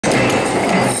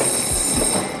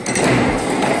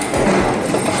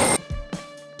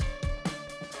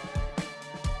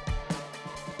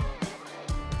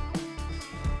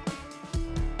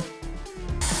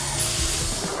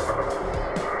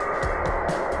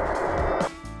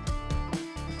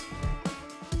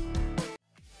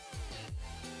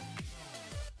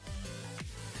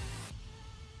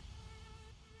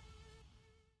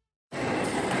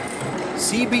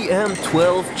CBM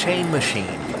 12 chain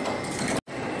machine.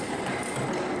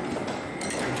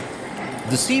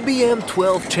 The CBM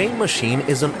 12 chain machine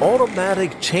is an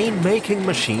automatic chain-making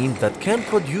machine that can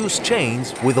produce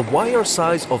chains with a wire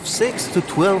size of 6 to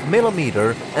 12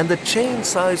 mm and a chain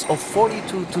size of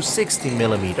 42 to 60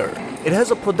 mm. It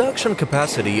has a production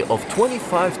capacity of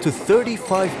 25 to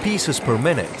 35 pieces per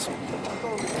minute.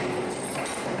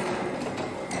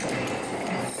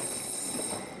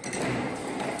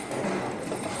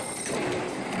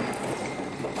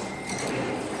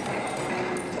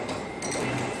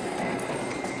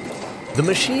 The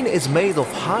machine is made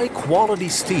of high-quality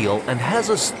steel and has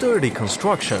a sturdy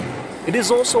construction. It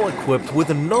is also equipped with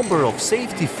a number of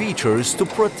safety features to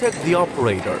protect the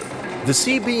operator. The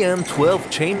CBM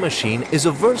 12 chain machine is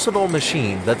a versatile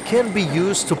machine that can be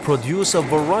used to produce a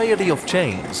variety of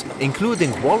chains,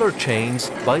 including roller chains,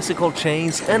 bicycle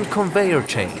chains, and conveyor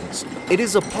chains. It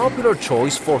is a popular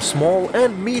choice for small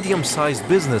and medium-sized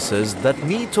businesses that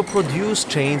need to produce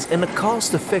chains in a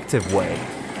cost-effective way.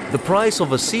 The price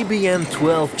of a CBM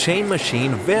 12 chain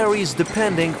machine varies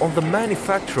depending on the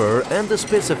manufacturer and the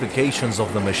specifications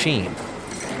of the machine.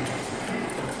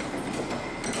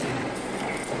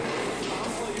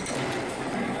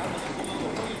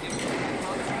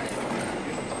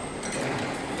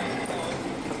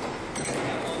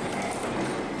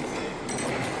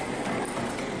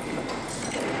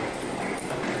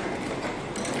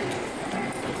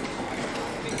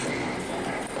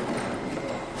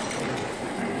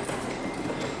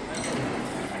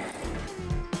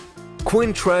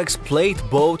 Quintrex plate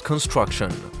boat construction.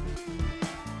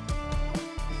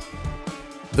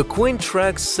 The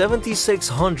Quintrex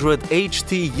 7600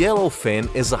 HT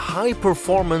Yellowfin is a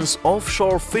high-performance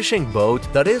offshore fishing boat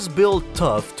that is built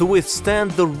tough to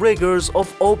withstand the rigors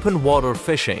of open water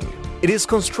fishing. It is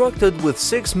constructed with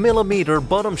 6 mm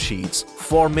bottom sheets,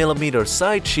 4 mm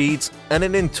side sheets, and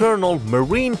an internal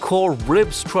marine core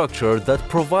rib structure that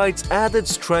provides added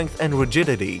strength and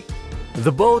rigidity.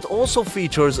 The boat also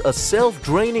features a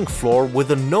self-draining floor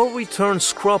with a no-return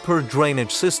scrubber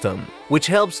drainage system, which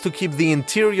helps to keep the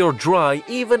interior dry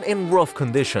even in rough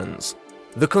conditions.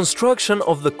 The construction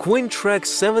of the Quintrex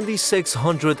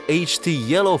 7600 HT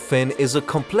Yellowfin is a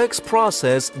complex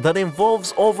process that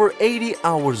involves over 80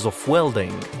 hours of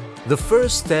welding. The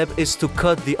first step is to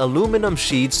cut the aluminum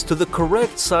sheets to the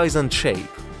correct size and shape.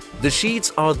 The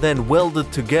sheets are then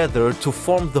welded together to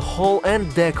form the hull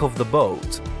and deck of the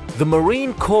boat. The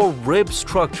marine core rib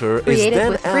structure is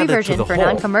then added to the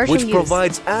hull, which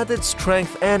provides added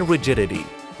strength and rigidity.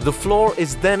 The floor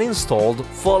is then installed,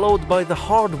 followed by the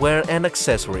hardware and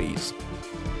accessories.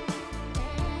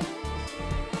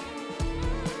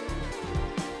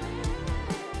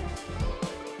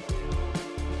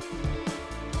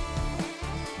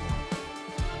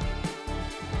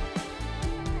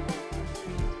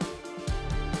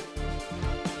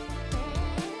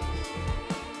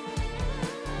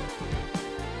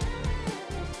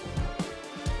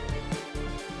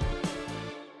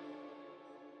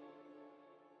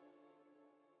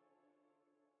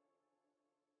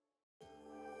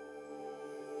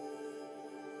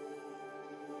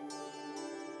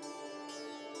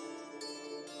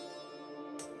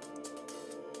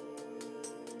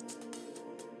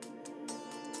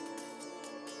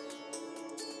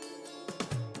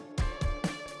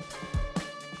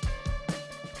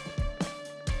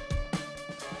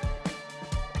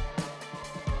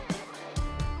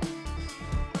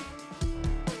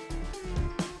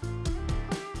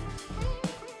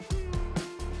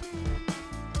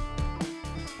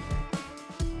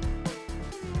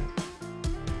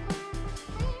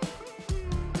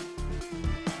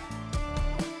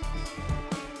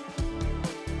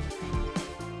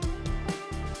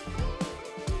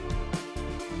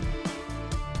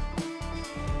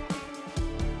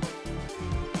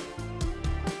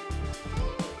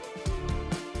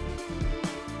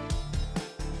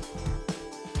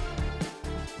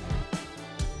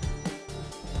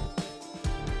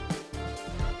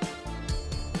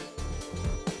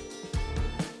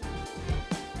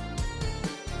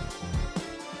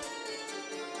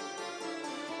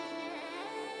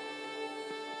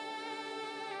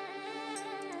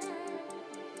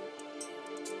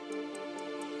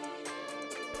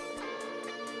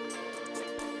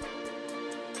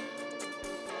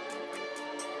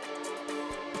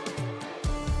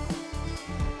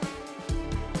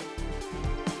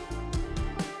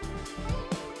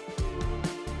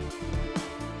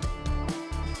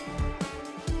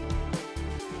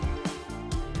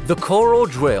 The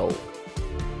CoroDrill.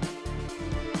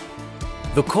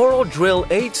 The CoroDrill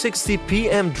 860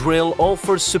 PM drill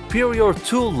offers superior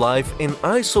tool life in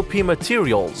ISOP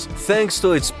materials thanks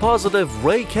to its positive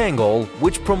rake angle,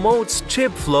 which promotes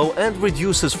chip flow and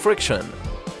reduces friction.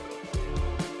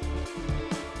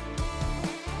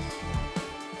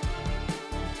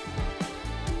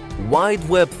 Wide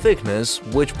web thickness,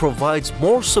 which provides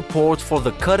more support for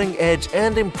the cutting edge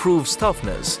and improves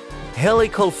toughness.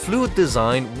 Helical flute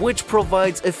design, which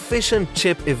provides efficient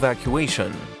chip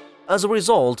evacuation. As a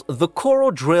result, the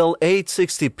CoroDrill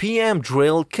 860 PM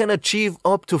drill can achieve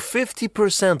up to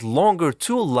 50% longer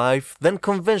tool life than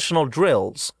conventional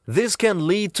drills. This can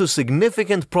lead to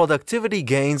significant productivity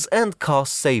gains and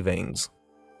cost savings.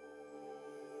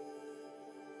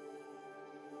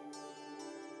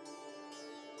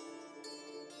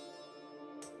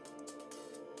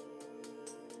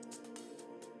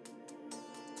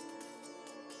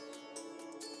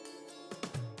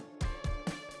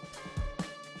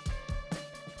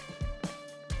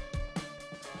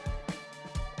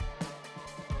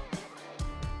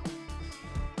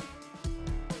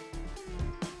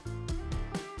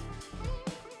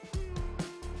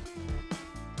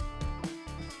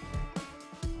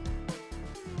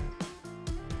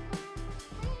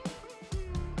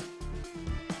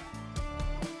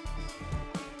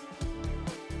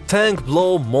 Tank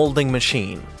blow molding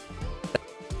machine.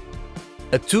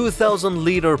 A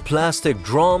 2,000-liter plastic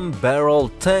drum barrel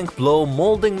tank blow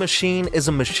molding machine is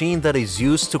a machine that is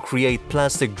used to create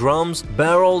plastic drums,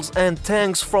 barrels, and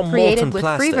tanks from molten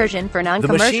plastic. Free version for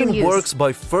non-commercial use. The machine works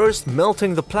by first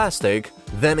melting the plastic,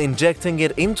 then injecting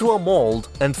it into a mold,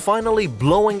 and finally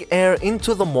blowing air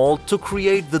into the mold to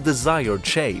create the desired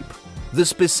shape. The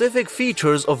specific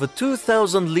features of a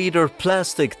 2,000-liter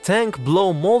plastic tank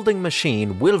blow molding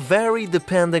machine will vary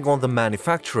depending on the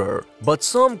manufacturer, but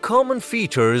some common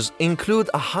features include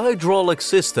a hydraulic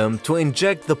system to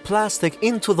inject the plastic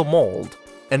into the mold,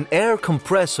 an air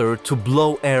compressor to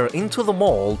blow air into the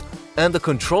mold, and a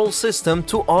control system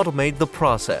to automate the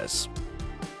process.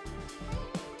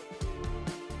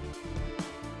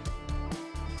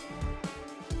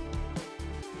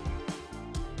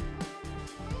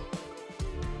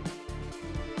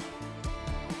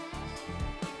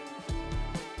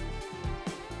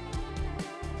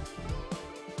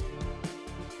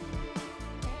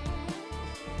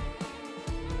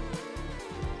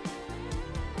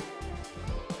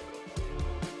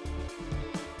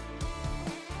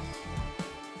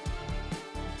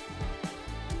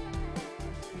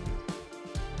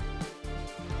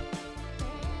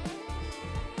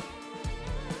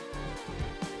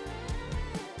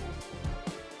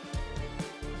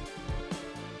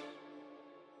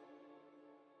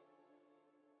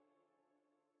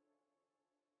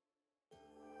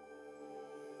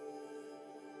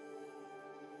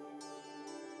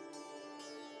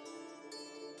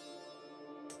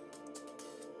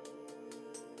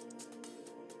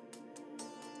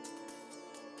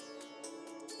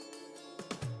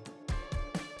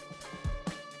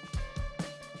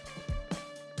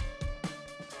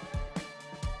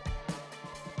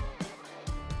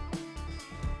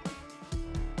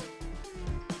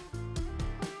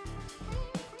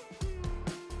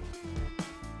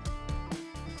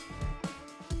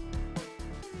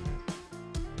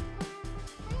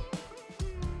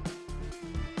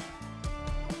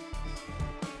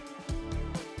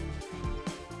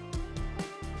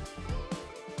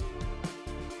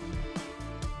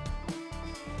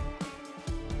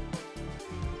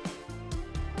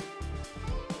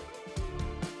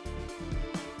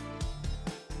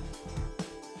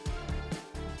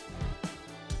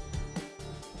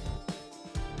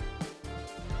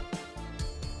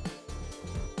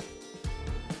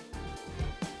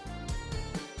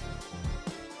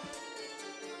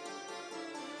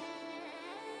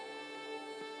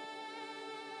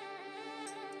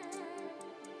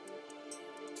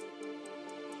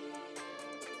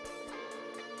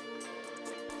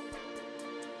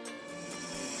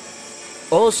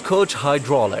 Özkoç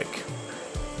Hydraulic.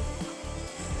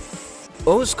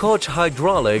 Özkoç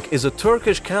Hydraulic is a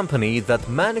Turkish company that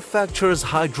manufactures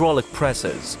hydraulic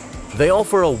presses. They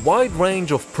offer a wide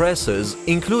range of presses,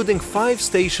 including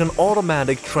 5-station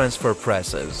automatic transfer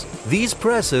presses. These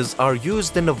presses are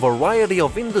used in a variety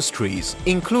of industries,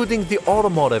 including the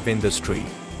automotive industry.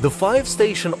 The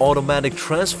 5-station automatic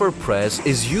transfer press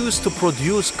is used to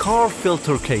produce car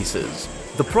filter cases.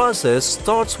 The process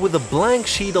starts with a blank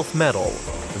sheet of metal.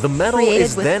 The metal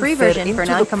is then fed into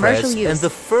the press, and the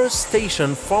first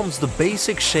station forms the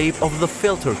basic shape of the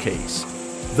filter case.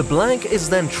 The blank is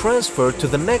then transferred to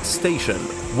the next station,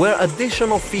 where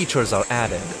additional features are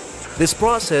added. This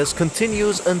process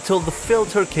continues until the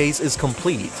filter case is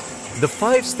complete. The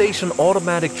 5-station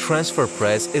automatic transfer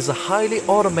press is a highly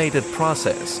automated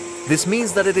process. This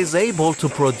means that it is able to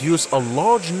produce a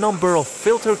large number of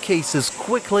filter cases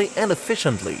quickly and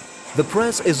efficiently. The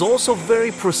press is also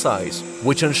very precise,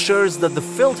 which ensures that the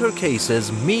filter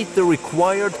cases meet the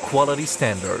required quality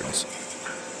standards.